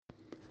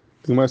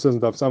The Gemara says in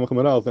Daf Samach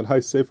Amud Aleph that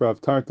Hay Sefer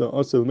Aftarta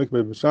Asur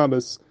Mikveh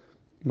b'Shabbos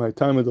my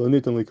time is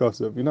Onitan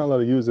Likasev. You're not allowed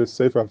to use this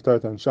Sefer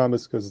Aftarta on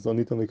Shabbos because it's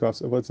Onitan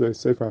Likasev. What's a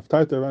Sefer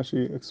Aftarta?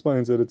 Rashi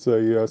explains that it's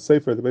a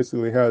Sefer that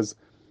basically has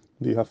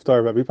the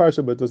Haftar of every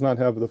Parsha, but does not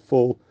have the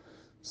full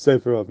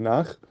Sefer of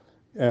Nach.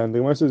 And the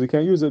Gemara says you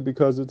can't use it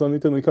because it's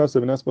Onitan Likasev,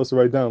 and not supposed to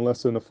write down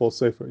less than a full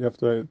Sefer. You have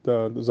to write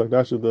the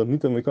Zagdash of the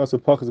Onitan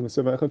Likasev Pachas and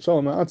Sefer Echad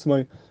Shalom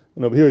Ma'atzmai.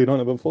 And over here you don't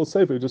have a full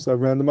Sefer, you just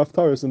have random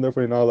Haftaris, and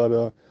therefore you're not allowed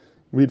to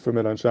read from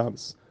it on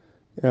Shabbos.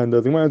 And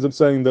the Gemara ends up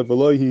saying that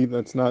Velohi,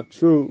 that's not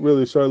true.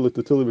 Really, Charlotte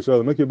the Tuli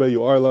B'Shar Lemikibeh,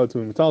 you are allowed to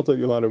metalta,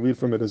 you're allowed to read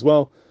from it as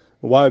well.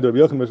 Why do Rabbi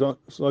Yochanan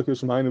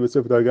Shlakish Ma'ayim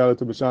B'Sefer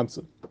Agadata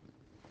B'Shamsa?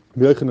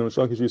 Rabbi Yochanan and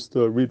Shlakish used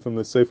to read from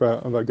the Sefer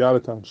of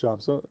Agadata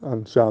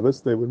on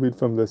Shabbos. They would read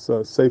from this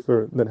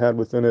Sefer that had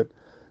within it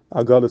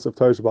Agadas of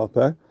Tarish Baal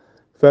Peh. In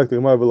fact, the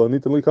Gemara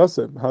Velonit and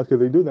Likasib. How can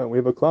they do that? We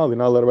have a cloud. They're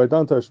not allowed to write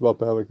down Tarish Baal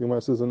Peh. Like the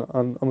Gemara says on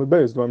Amud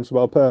Beis, Dvarim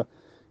Shabal Peh,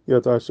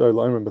 Yat Arshai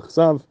La'imrim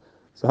B'Chsav.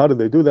 So how did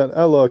they do that?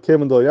 Ella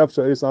Kevendol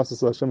Yavsha Eis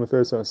Asas Hashem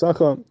Aferes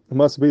Ha'asacha. It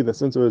must be that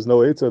since there was no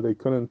Eitzah, they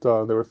couldn't.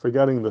 They were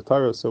forgetting the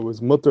Torah, so it was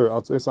mutter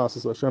out Eis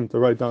Asas Hashem to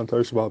write down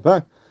Torah Shabbat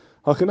Peh.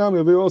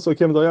 Hachinami. We also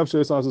Kevendol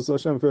Yavsha Eis Asas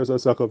Hashem Aferes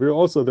Ha'asacha. We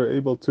also they're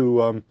able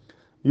to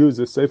use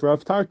this Sefer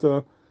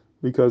Aftarta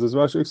because, as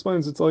Rashi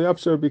explains, it's Al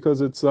Yavsha because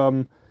it's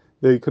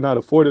they could not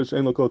afford it.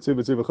 Shein Lokol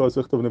Tzivit Tzivachos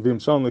Ichtav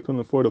Neviim Shalom. They couldn't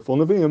afford a full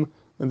Neviim,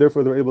 and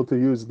therefore they're able to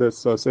use this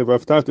Sefer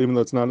Aftarta, even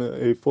though it's not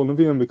a full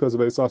Neviim, because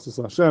of Eis Asas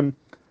Hashem.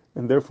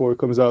 And therefore it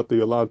comes out that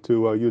you're allowed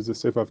to use the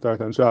Sefer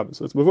Aftarta on Shabbos.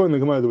 So it's before in the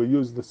Gemara that we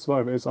use the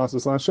Svar of Eis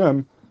Asas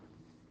Hashem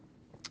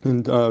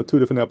in two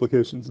different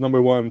applications.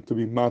 Number one, to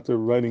be matter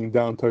writing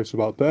down Torah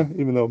Shabbat Peh,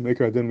 even though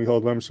Maker Adin we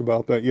hold Ram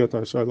Shabbat Peh, Iyat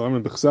Arshai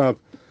L'Amrim B'Chsav,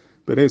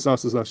 but Eis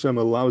Asas Hashem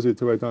allows you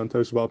to write down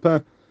Torah Shabbat Peh.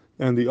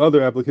 And the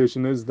other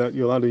application is that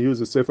you're allowed to use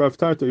the Sefer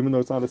Aftarta, even though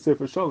it's not a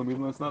Sefer Shalom,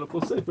 even though it's not a full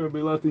Sefer, but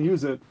you're allowed to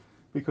use it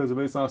because of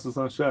Eis Asas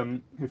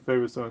Hashem,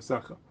 Hiferus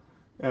Ha'asacha.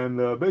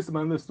 And based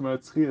upon this, the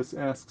Matzchias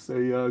asks a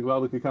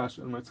Gvaldik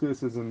Kasha. And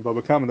Matzchias is in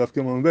Baba Kama Daf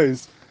Gimel and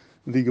Beis.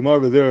 The Gemara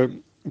over there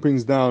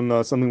brings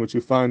down something which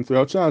you find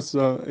throughout Shas,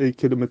 a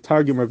kid of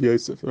Metargim Rav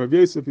Yosef. Rav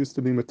Yosef used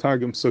to be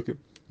Metargim Sukkim.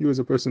 He was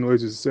a person who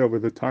always used to say over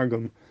the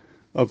Targum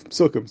of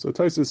Sukkim. So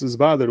Taisus is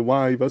bothered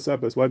why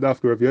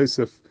Dafka Rav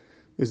Yosef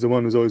is the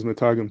one who's always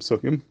Metargim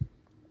Sukkim.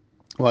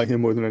 Why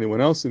him more than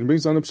anyone else? And he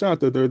brings down a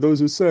pshat that there are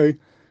those who say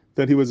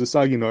that he was a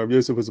Saginar. Rav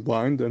Yosef was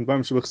blind, and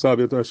so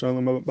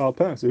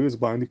he was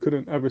blind. He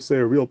couldn't ever say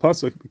a real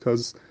pasuk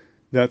because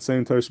that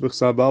same Torah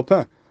Shebechsav Baal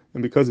Peh.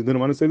 And because he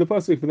didn't want to say the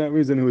pasuk, for that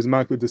reason he was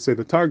makbid to say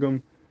the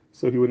Targum,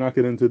 so he would not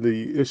get into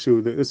the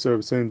issue, the Isser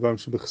of saying Dvarim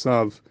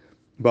Shebechsav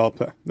Baal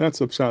Peh.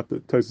 That's a pshat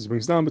that Taisus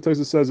brings down, but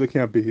Taisus says it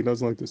can't be. He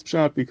doesn't like this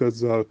pshat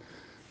because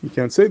you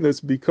can't say this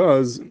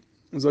because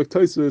it's like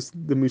Taisus,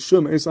 the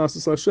Mishum Eis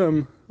Asas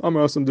Hashem,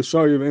 Amar Asam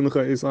Deshariv Ein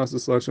Lecha Eis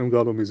Asas Hashem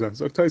Gadol Mizeh.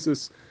 So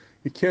Taisus,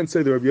 you can't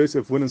say that Rabbi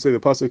Yosef wouldn't say the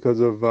pasuk because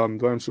of Dvarim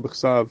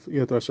Shebechsav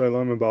Iyat Arshai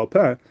L'Amrim Baal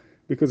Peh,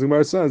 because the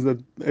Gemara says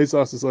that Eis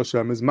Asas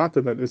Hashem is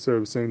matter that Isser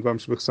of saying Dvarim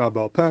Shebechsav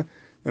Baal Peh,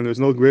 and there's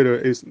no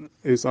greater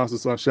Eis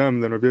Asas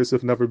Hashem than Rabbi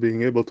Yosef never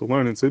being able to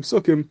learn and say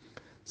Psukim.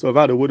 So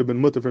Avada would have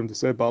been mutter for him to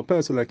say Baal Peh,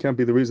 so that can't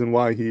be the reason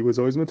why he was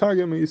always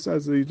Metargim. And he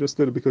says that he just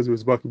did it because he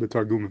was Baki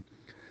B'Targumim.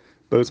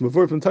 But it's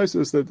before from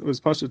Taisus that it was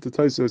Pasha to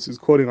Taisus, who's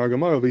quoting our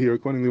Gemara over here,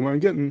 quoting the Gemara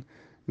in Gitin,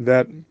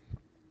 that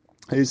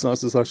Eis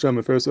Asas Hashem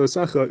Aferes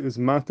Ha'asacha is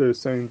matter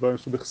saying Dvarim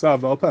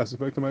Shebechsav Baal Peh. So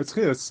back to my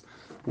Tzchias,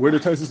 where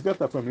did Taisus get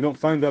that from? You don't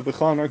find that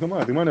B'chal in our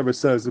Gemara. The Gemara never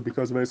says that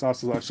because of Eis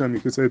Asas Hashem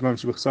you could say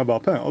Dvarim Shebechsav Baal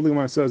Peh. All the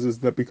Gemara says is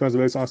that because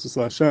of Eis Asas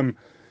Hashem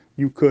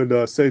you could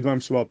say Dvarim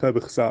Shebechsav Baal Peh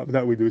B'chsav.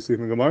 That we do see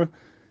in the Gemara.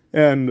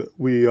 And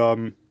we,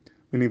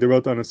 meaning they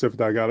wrote down a Sefer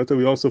Agadata,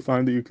 we also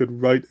find that you could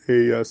write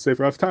a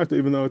Sefer Aftarta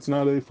even though it's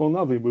not a full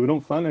Navi, but we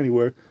don't find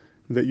anywhere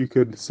that you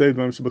could say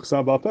Dvarim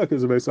Shebechsav Baal Peh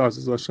because of Eis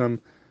Asas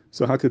Hashem.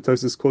 So how could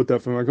Taisus quote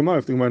that from our Gemara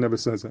if the Gemara never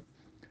says it?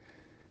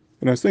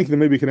 And I was thinking that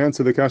maybe you can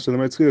answer the kasha. The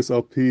Matzchias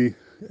LP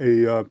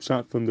a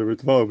shot from the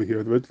Ritva over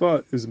here. The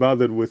Ritva is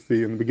bothered with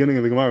in the beginning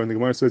of the Gemara, and the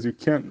Gemara says you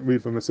can't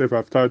read from a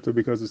Sefer Aftarta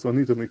because it's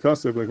Onitam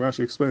Likasev. Like Rashi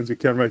explains, you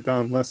can't write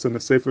down less than a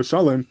Sefer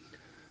Shalom.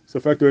 So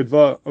in fact, the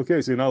Ritva,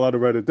 okay, so you're not allowed to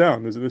write it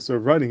down. There's an issue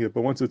of writing it,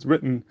 but once it's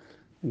written,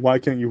 why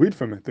can't you read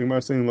from it? The Gemara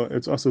is saying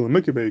it's also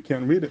Lemikri. You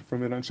can't read it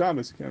from it on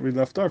Shabbos. You can't read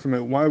the Haftar from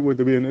it. Why would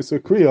there be an Issa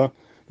Kriya?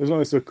 There's no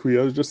Issa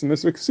Kriya, it's just an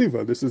Issa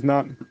Ksiva. This is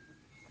not,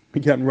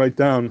 you can't write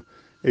down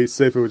a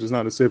Sefer which is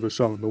not a Sefer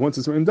Shalom. But once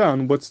it's written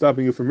down, what's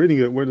stopping you from reading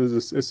it? Where does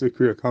this Issa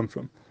Kriya come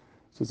from?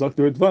 So it's like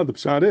the Ritva, the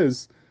Pshat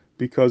is,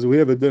 because we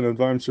have a din of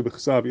Dvarim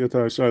Shebechsav Iyat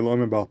Arshai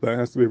L'Amrim Baal Peh, it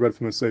has to be read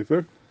from the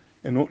Sefer.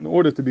 And in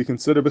order to be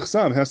considered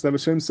Bechsav, it has to have a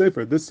Shem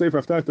Sefer. This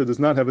Sefer Aftarta does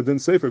not have a din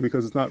Sefer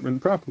because it's not written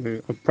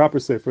properly. A proper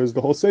Sefer is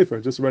the whole Sefer.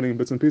 Just writing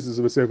bits and pieces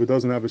of a Sefer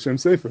doesn't have a Shem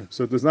Sefer.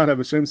 So it does not have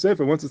a Shem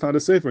Sefer. Once it's not a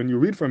Sefer, and you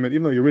read from it,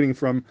 even though you're reading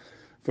from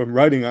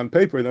writing on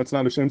paper, that's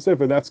not a Shem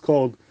Sefer. That's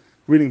called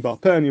reading Baal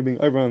Peh, and you're being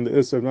over on the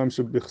Isser of Dvarim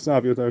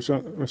Shebechsav Iyat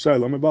Arshai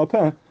L'Amrim Baal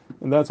Peh,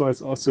 and that's why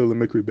it's also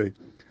Lemikri Beit.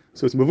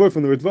 So it's before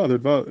from the Ritva. The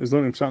Ritva is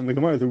learning Pshat in the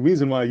Gemara. The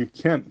reason why you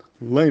can't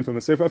learn from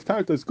a Sefer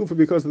Aftarta is kufa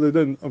because of the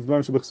din of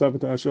Dvarim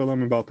Shebechsav Asher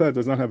Olam and Baal Peh. It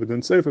does not have a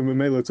din Sefer, but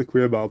Mela it's a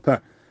Kriya Baal Peh.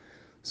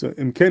 So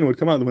in Kain would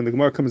come out when the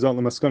Gemara comes out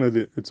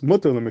Lamaskana, it's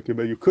mutter lemikri,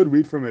 but you could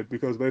read from it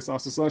because Beis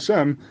Asas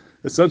Hashem.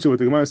 Essentially, what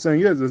the Gemara is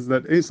saying is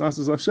that Beis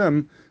Asas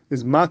Hashem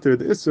is matter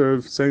the Isser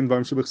of saying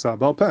Dvarim Shebechsav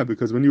Baal Peh,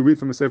 because when you read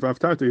from a Sefer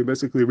Aftarta, you're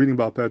basically reading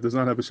Baal Peh. It does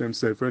not have a Shem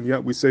Sefer, and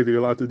yet we say that you're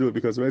allowed to do it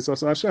because of Beis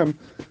Asas Hashem.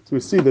 So we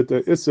see that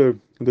the Isser,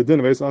 the din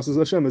of Beis Asas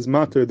Hashem, is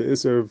matter the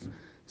Isser of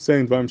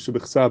saying Dvarim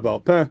Shebechsav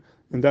Baal Peh,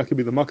 and that could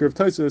be the makar of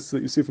Taisus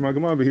that you see from our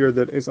Gemara over here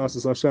that Beis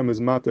Asas Hashem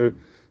is matter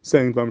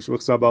saying Dvarim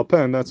Shebechsav Baal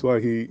Peh, and that's why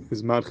he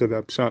is madche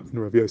that pshat in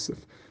Rav Yosef.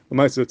 The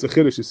Ma'aser, it's a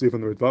chiddush you see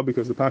from the Ritva,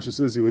 because the Pasha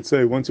says you would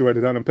say once you write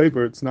it down on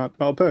paper, it's not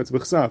Baal Peh, it's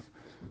Bechsav.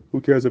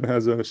 Who cares if it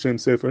has a Shem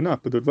Sefer or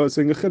not? But the Ritva is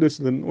saying a chiddush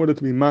that in order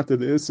to be matter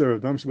the Isser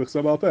of Dvarim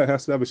Shebechsav Baal Peh, it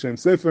has to have a Shem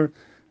Sefer,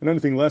 and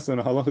anything less than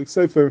a halachic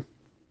Sefer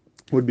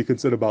would be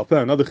considered Baal Peh.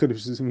 Another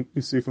chiddush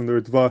you see from the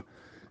Ritva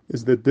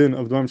is the din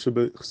of Dvarim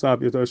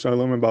Shebechsav Yotar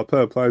Shalom and Baal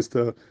Peh applies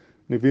to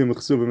Nevi'im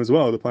Chesuvim as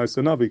well. It applies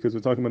to Navi because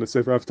we're talking about a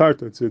Sefer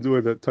Aftarta. It's a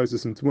doer that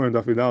Taisus and Tamur and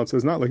Daf Yudal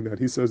says not like that.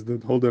 He says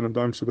that the whole din of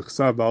Dvarim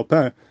Shebechsav Baal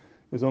Peh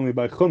is only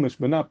by Chumash,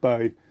 but not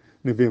by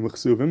Nevi'im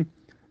Chesuvim.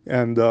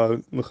 And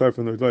L'char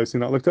from the advice,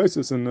 not like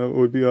Taisus, and it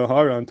would be a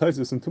hara on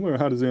Taisus and Tamur.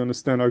 How does he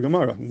understand our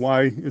Gemara?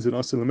 Why is it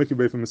also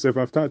Lemikri from a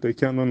Sefer Aftarta? They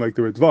can't learn like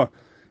the Ritva,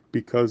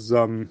 because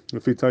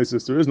if he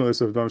Taisus, there is no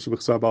Sefer Dvarim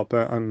Shebechsav Baal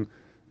Peh on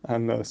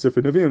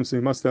Sefer Nevi'im, so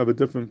he must have a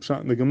different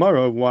shot in the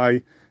Gemara.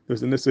 Why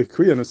there's a Nisei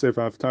Kriya in a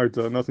Sefer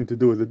Aftarta, nothing to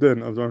do with the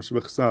din of Dvarim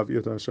Shebechsav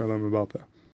Yotar Shalom and Baal Peh.